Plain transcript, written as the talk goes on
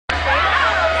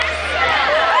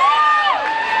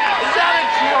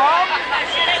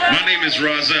name is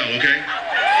Rahzel, okay?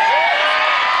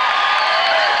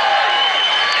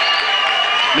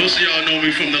 Most of y'all know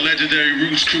me from the legendary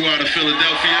Roots crew out of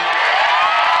Philadelphia.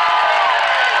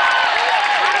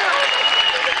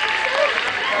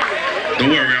 Don't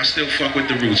worry, I still fuck with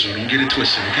the Roots, so don't get it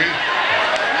twisted, okay?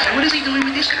 So what is he doing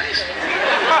with these guys?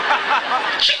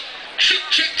 Check, check,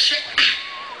 check, check.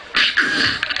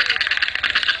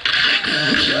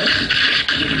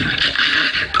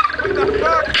 What the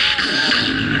fuck?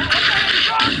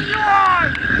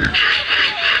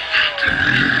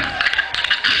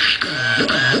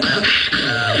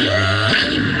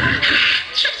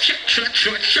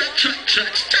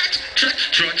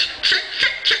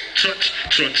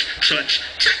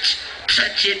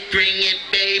 Touch it, bring it,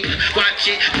 babe. Watch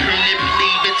it, burn it,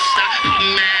 believe it, stop,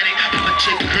 formatting. Touch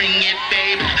it, bring it,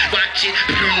 babe. Watch it,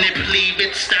 burn it, believe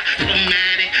it, stop,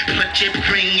 formatting. Touch it,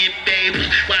 bring it, babe.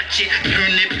 Watch it,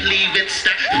 burn it, believe it,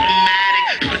 stop,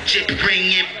 formatting. Touch it,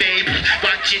 bring it, babe.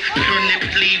 Watch it, burn it,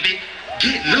 believe it.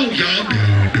 Get low, y'all.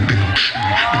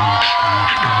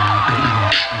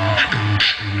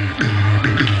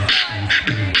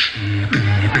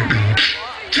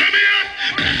 Turn me up.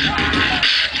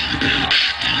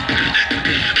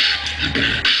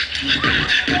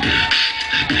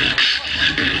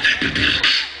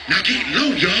 Now get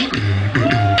low, y'all.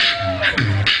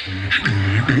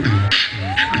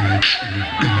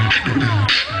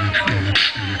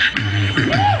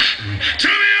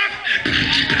 Turn me up.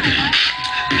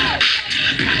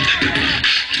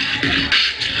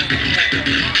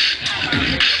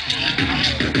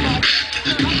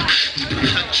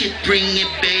 Touch it, bring it,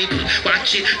 babe.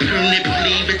 Watch it, burn it,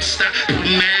 believe it, stop,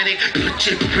 formatting. Touch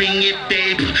it, bring it,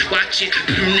 babe. Watch it,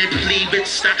 burn it, believe it,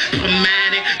 stop,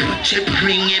 formatting. Touch it,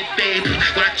 bring it, babe.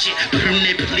 Watch it, burn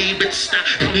it, believe it, stop,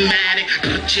 formatting.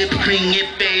 Touch it, bring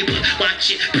it, babe.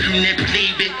 Watch it, burn it,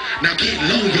 believe it. Now get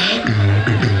low, y'all.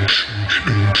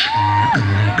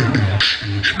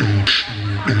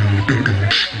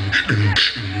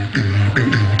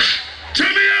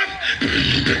 Turn me up.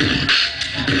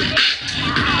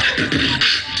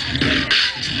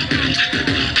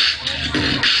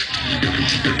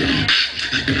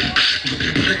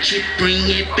 Touch it, bring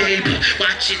it, babe.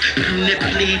 Watch it, burn it,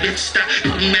 believe it, stop,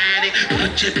 formatting.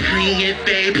 Touch it, bring it,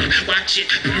 babe. Watch it,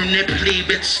 burn it, believe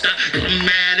it, stop,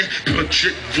 formatting. Touch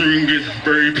it, bring it,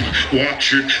 babe.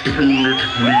 Watch it, burn it,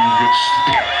 believe it,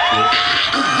 stop.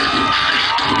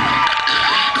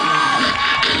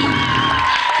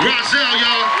 Rahzel,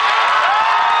 y'all.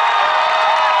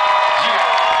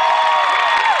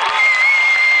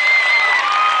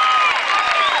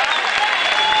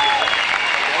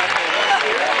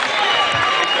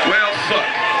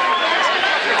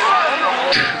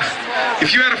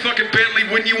 If you had a fucking Bentley,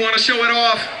 wouldn't you want to show it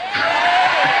off?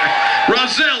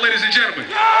 Rahzel, ladies and gentlemen.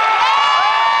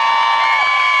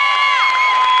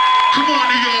 Come on,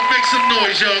 New York, make some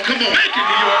noise, y'all. Come on. Make it,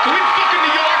 New York. Are we fucking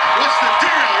New York? What's the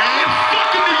deal, y'all?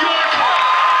 Fucking New York.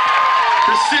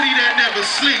 The city that never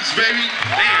sleeps, baby.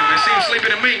 Damn, that seems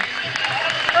sleepy to me.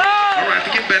 All right,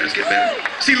 to get better, let's get better.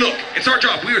 See, look, it's our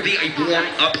job. We are a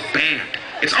warm-up band.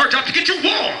 It's our job to get you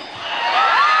warm.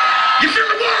 You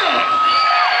feeling warm?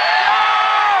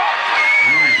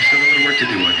 Still a little work to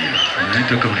do on you. All right,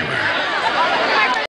 don't come